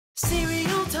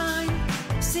Cereal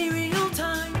time, cereal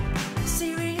time,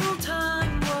 cereal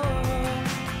time, whoa.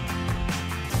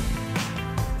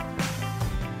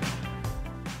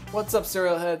 What's up,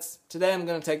 cereal heads? Today I'm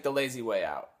going to take the lazy way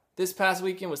out. This past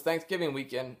weekend was Thanksgiving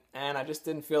weekend, and I just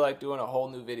didn't feel like doing a whole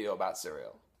new video about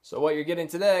cereal. So what you're getting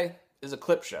today is a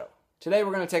clip show. Today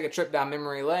we're going to take a trip down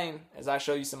memory lane as I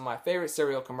show you some of my favorite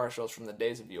cereal commercials from the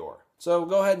days of yore. So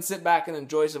go ahead and sit back and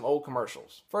enjoy some old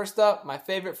commercials. First up, my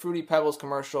favorite Fruity Pebbles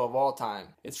commercial of all time.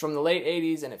 It's from the late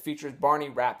 80s and it features Barney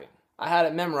rapping. I had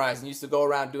it memorized and used to go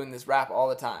around doing this rap all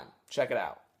the time. Check it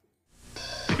out.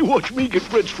 Watch me get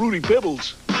Fred's Fruity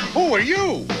Pebbles. Who are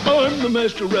you? I'm the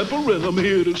master rapper and I'm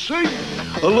here to sing.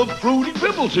 I love Fruity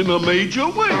Pebbles in a major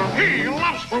way. He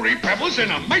loves Fruity Pebbles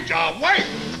in a major way.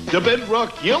 The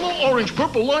bedrock yellow, orange,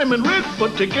 purple, lime, and red.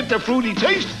 But to get the fruity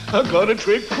taste, I gotta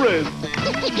trick Fred.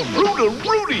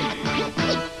 Fruity.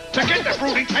 To get the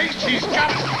fruity taste, he's got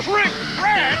to trick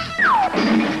Fred.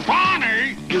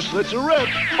 Barney. Guess that's a wrap.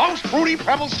 Most Fruity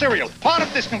Pebbles cereal, part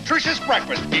of this nutritious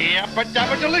breakfast.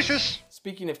 Yabba-dabba delicious.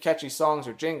 Speaking of catchy songs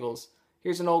or jingles,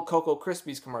 here's an old Cocoa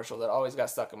Krispies commercial that always got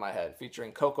stuck in my head,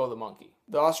 featuring Coco the monkey.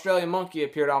 The Australian monkey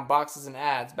appeared on boxes and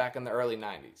ads back in the early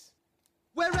 90s.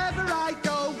 Wherever I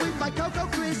go with my Cocoa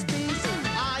Krispies,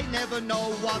 I never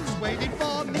know what's waiting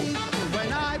for me.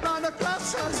 When I run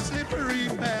across a slippery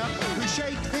pair who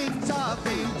shake things up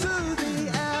into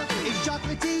the air, it's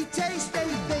chocolatey taste they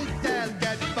think they'll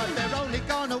get, but they're only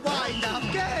gonna wind up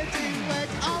getting wet.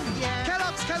 Oh yeah!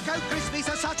 Kellogg's Cocoa Krispies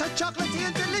are such a chocolatey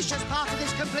and delicious part of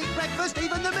this complete breakfast.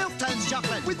 Even the milk turns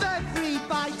chocolate with every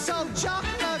bite so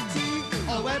chocolatey.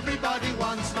 Oh, everybody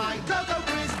wants my Cocoa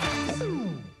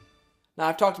Krispies. Now,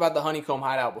 I've talked about the Honeycomb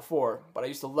Hideout before, but I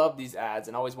used to love these ads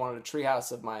and always wanted a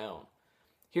treehouse of my own.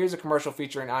 Here's a commercial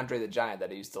featuring Andre the Giant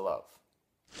that I used to love.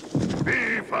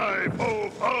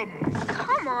 B5O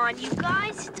Come on, you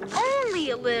guys. It's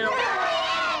only a little. A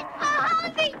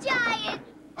hungry giant!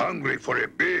 Hungry for a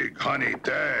big honey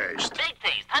taste. Big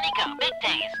taste, honeycomb, big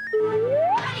taste.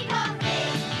 Honeycomb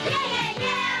big! Yeah, yeah,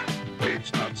 yeah!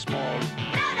 It's not small.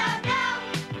 No, no, no!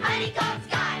 Honeycomb's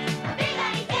got a big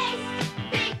honey taste!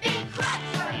 Big, big crunch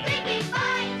for a big, big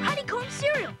bite! Honeycomb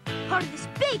cereal, part of this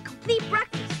big, complete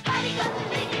breakfast. Honeycomb's a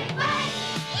big, big bite!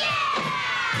 Yeah!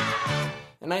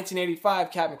 In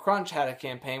 1985, Captain Crunch had a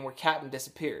campaign where Captain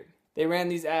disappeared. They ran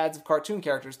these ads of cartoon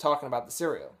characters talking about the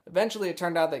cereal. Eventually, it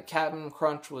turned out that Captain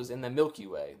Crunch was in the Milky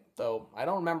Way, though I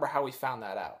don't remember how we found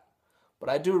that out. But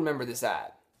I do remember this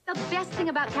ad. The best thing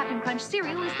about Captain Crunch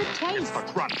cereal is the taste. The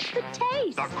crunch. The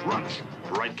taste. The crunch.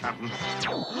 Right, Captain?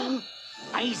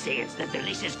 I say it's the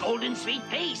delicious golden sweet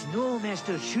paste. No,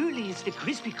 Master, surely it's the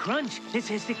crispy crunch that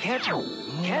says the Captain.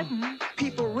 Captain?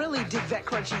 People really dig that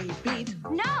crunchy beat.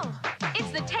 No,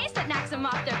 it's the taste that knocks them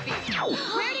off their feet.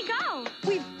 Where'd he go?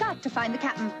 We've got to find the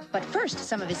Captain, but first,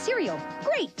 some of his cereal.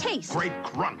 Great taste. Great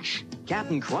crunch.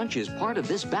 Captain Crunch is part of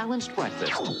this balanced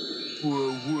breakfast.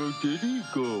 Well, where did he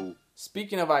go?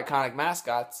 Speaking of iconic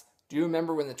mascots, do you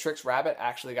remember when the Trix Rabbit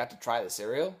actually got to try the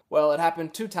cereal? Well, it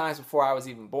happened 2 times before I was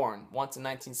even born, once in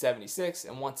 1976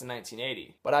 and once in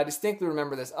 1980. But I distinctly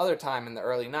remember this other time in the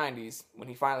early 90s when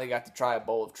he finally got to try a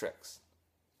bowl of Trix.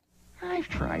 I've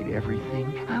tried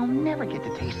everything. I'll never get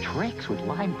to taste Trix with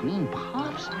lime green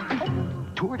puffs.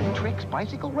 Tour de Trix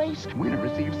bicycle race. Winner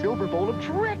receives silver bowl of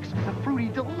Trix. The fruity,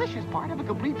 delicious part of a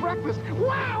complete breakfast.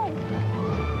 Wow!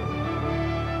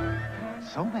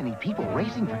 So many people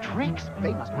racing for Trix.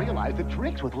 They must realize that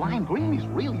Trix with lime green is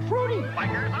really fruity.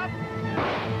 Fingers up.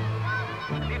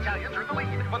 The Italians are in the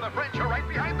lead, but the French are right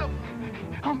behind them.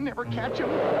 I'll never catch him.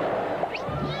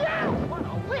 Yeah! What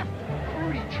a lift!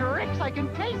 Fruity Trix, I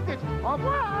can taste it. Au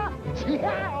revoir!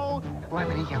 Ciao!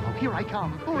 Lemony yellow, here I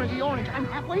come. Orangey orange, I'm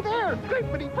halfway there.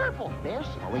 Grapefruity purple, they're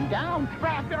slowing down.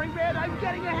 Raspberry red, I'm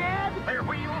getting ahead. They're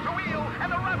wheel to wheel,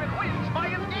 and the rabbit wins by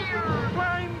an ear.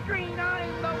 Lime green,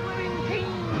 I'm the winning team.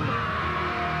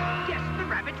 Yes, the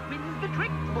rabbit wins the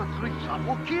trick. For 3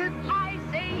 supple kids. I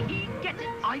say he gets it.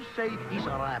 I say he's a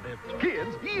rabbit.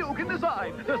 Kids, you can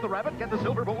decide. Does the rabbit get the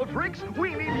silver bowl of Trix?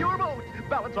 We need your vote.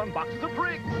 Ballots on boxes of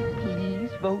Trix.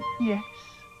 Please vote yes.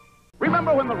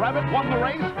 Remember when the rabbit won the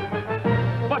race?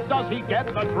 But does he get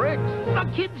the Trix?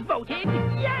 The kids voted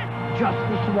yes.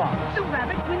 Justice won. The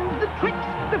rabbit wins the trick.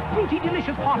 The fruity,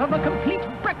 delicious part of a complete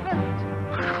breakfast.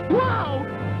 Wow!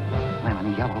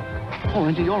 Lemony yellow,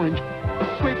 orangey orange,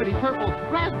 grapefruity purple,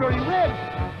 raspberry red,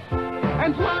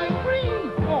 and lime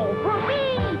green. All for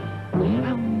me.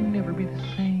 I'll never be the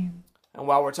same. And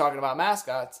while we're talking about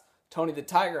mascots, Tony the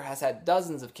Tiger has had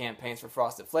dozens of campaigns for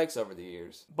Frosted Flakes over the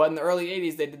years. But in the early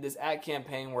 80s, they did this ad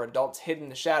campaign where adults hid in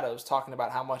the shadows talking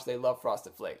about how much they love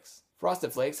Frosted Flakes.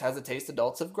 Frosted Flakes has a taste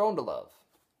adults have grown to love.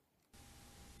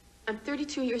 I'm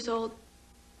 32 years old,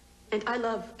 and I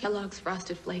love Kellogg's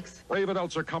Frosted Flakes. Brave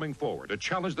adults are coming forward to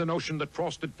challenge the notion that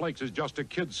Frosted Flakes is just a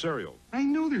kid's cereal. I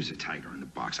know there's a tiger in the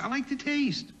box. I like the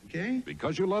taste, okay?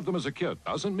 Because you love them as a kid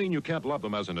doesn't mean you can't love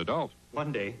them as an adult.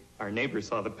 One day, our neighbor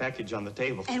saw the package on the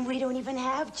table. And we don't even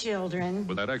have children.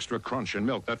 With that extra crunch and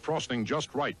milk, that frosting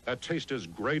just right, that taste is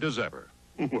great as ever.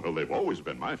 Well, they've always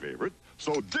been my favorite.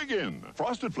 So dig in.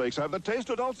 Frosted Flakes have the taste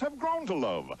adults have grown to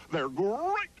love. They're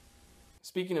great.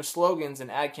 Speaking of slogans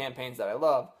and ad campaigns that I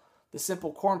love, the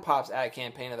Simple Corn Pops ad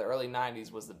campaign of the early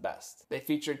 90s was the best. They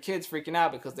featured kids freaking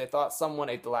out because they thought someone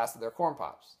ate the last of their corn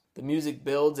pops. The music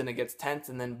builds and it gets tense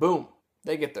and then boom,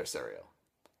 they get their cereal.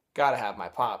 Gotta have my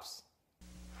pops.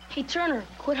 Hey Turner,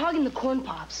 quit hogging the corn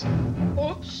pops.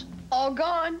 Oops, all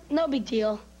gone. No big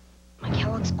deal. My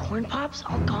Kellogg's corn pops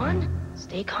all gone?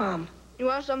 Stay calm. You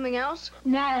want something else?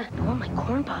 Nah, I want my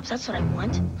corn pops, that's what I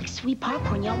want. Like sweet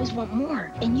popcorn, you always want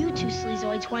more. And you two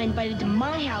sleazoids who I invited to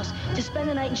my house to spend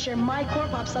the night and share my corn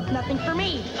pops left nothing for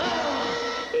me.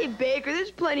 Hey Baker, there's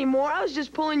plenty more. I was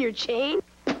just pulling your chain.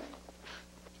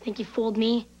 Think you fooled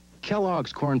me?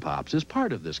 Kellogg's Corn Pops is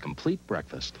part of this complete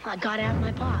breakfast. I gotta have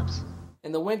my pops.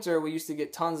 In the winter, we used to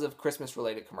get tons of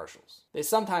Christmas-related commercials. They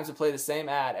sometimes would play the same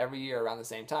ad every year around the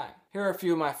same time. Here are a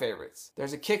few of my favorites.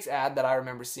 There's a Kix ad that I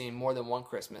remember seeing more than one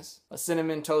Christmas, a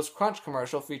Cinnamon Toast Crunch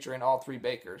commercial featuring all three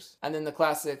bakers, and then the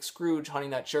classic Scrooge Honey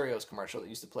Nut Cheerios commercial that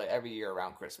used to play every year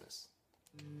around Christmas.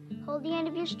 Hold the end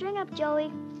of your string up,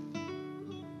 Joey.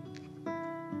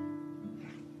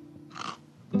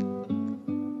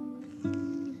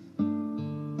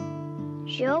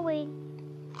 Joey,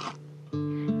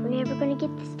 we're never going to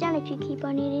get this done if you keep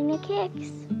on eating the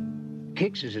Kix.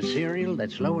 Kix is a cereal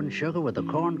that's low in sugar with a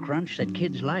corn crunch that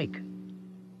kids like.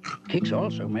 Kix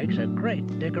also makes a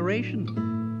great decoration.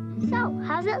 So,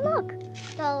 how's it look?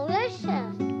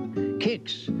 Delicious.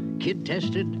 Kix,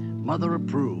 kid-tested,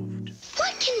 mother-approved.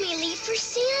 What can we leave for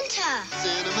Santa?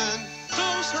 Cinnamon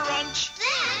Toast Crunch.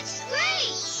 That's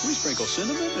great. We sprinkle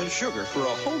cinnamon and sugar for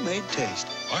a homemade taste.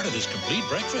 Part of this complete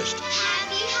breakfast.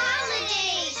 Happy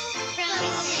holidays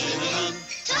from Cinnamon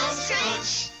Toast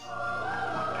Crunch.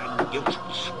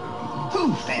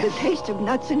 The taste of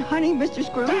nuts and honey, Mr.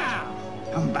 Scrooge.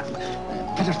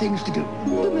 Better things to do.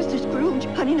 But Mr. Scrooge,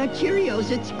 Honey Nut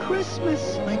Cheerios, it's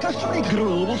Christmas. Make us three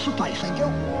gruel will suffice, thank you.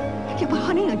 Yeah, but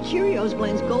Honey Nut Cheerios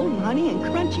blends golden honey and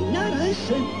crunchy nuts. I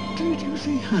said, did you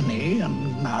say honey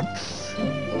and nuts?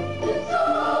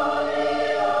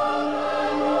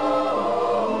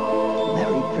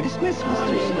 Merry Christmas,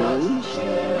 Mr. Scrooge.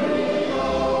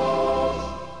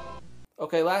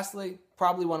 Okay, lastly,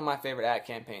 probably one of my favorite ad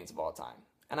campaigns of all time.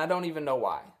 And I don't even know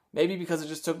why. Maybe because it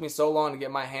just took me so long to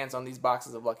get my hands on these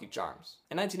boxes of Lucky Charms.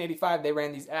 In 1985, they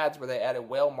ran these ads where they added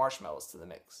whale marshmallows to the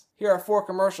mix. Here are 4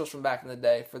 commercials from back in the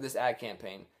day for this ad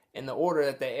campaign, in the order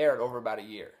that they aired over about a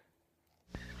year.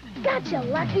 Gotcha,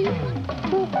 Lucky.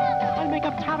 I'll make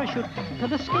a parachute to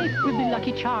escape with the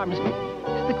Lucky Charms.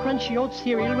 The crunchy oat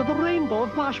cereal with a rainbow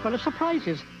of marshmallow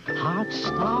surprises. Hearts,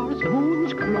 stars,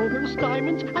 moons, clovers,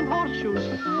 diamonds, and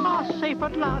horseshoes. Ah, safe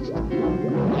at last.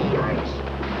 Yikes!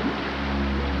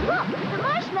 Look, the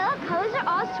marshmallow colors are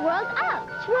all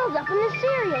swirled up in the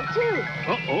cereal, too.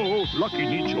 Uh-oh, Lucky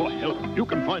needs your help. You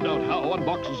can find out how on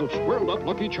boxes of swirled up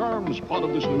Lucky Charms, part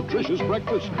of this nutritious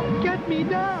breakfast. Get me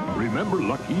now! Remember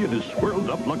Lucky and his swirled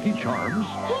up Lucky Charms?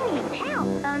 He needs help.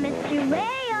 Mr. Whale.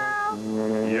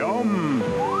 Yum!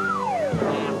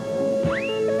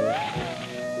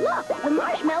 Look, the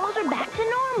marshmallows are back to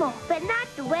normal, but not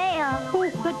the whale. Oh,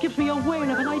 that gives me a whale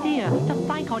of an idea. To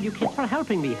thank all you kids for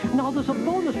helping me. Now there's a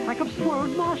bonus pack of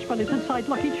swirled marshmallows inside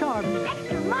Lucky Charms.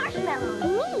 Extra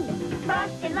marshmallows.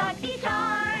 Frosted Lucky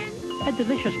Charms. A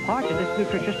delicious part of this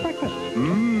nutritious breakfast.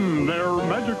 They're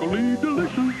magically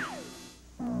delicious.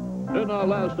 In our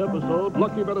last episode,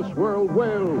 Lucky met a swirled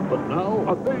whale, but now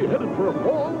are they headed for a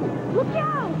fall? Look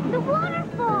out! The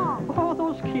waterfall! Oh,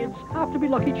 those kids have to be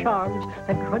Lucky Charms.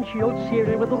 That crunchy oat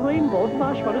cereal with the rainbow of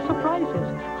marshmallow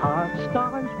surprises. Hearts,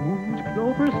 stars, moons,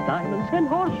 clovers, diamonds, and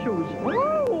horseshoes.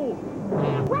 Oh!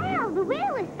 Wow, the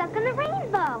whale is stuck on the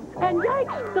rainbow. And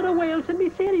yikes, there are whales in me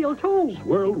cereal, too.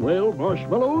 Swirled whale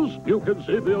marshmallows? You can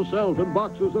see for yourself in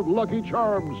boxes of Lucky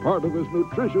Charms, part of this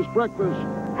nutritious breakfast.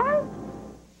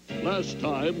 Last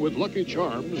time with Lucky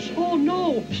Charms. Oh,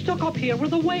 no. Stuck up here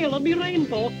with a whale on me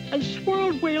rainbow and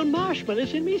swirled whale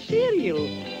marshmallows in me cereal.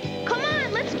 Come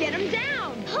on, let's get him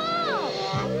down. Pull!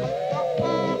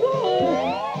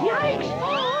 Whoa! Yikes!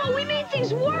 Oh, we made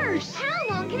things worse. How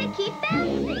long can it keep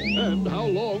bouncing? And how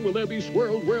long will will there be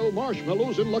swirled whale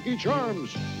marshmallows in Lucky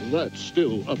Charms? That's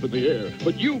still up in the air.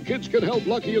 But you kids can help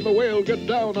Lucky and the Whale get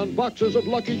down on boxes of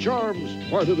Lucky Charms,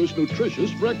 part of this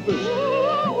nutritious breakfast.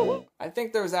 I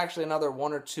think there was actually another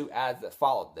 1 or 2 ads that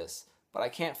followed this, but I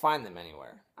can't find them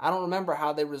anywhere. I don't remember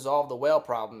how they resolved the whale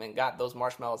problem and got those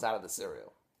marshmallows out of the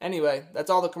cereal. Anyway, that's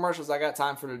all the commercials I got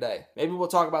time for today. Maybe we'll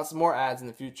talk about some more ads in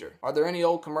the future. Are there any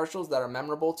old commercials that are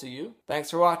memorable to you? Thanks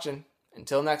for watching.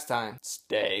 Until next time,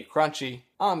 stay crunchy.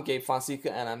 I'm Gabe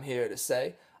Fonseca, and I'm here to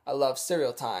say I love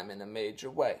cereal time in a major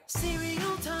way. Cereal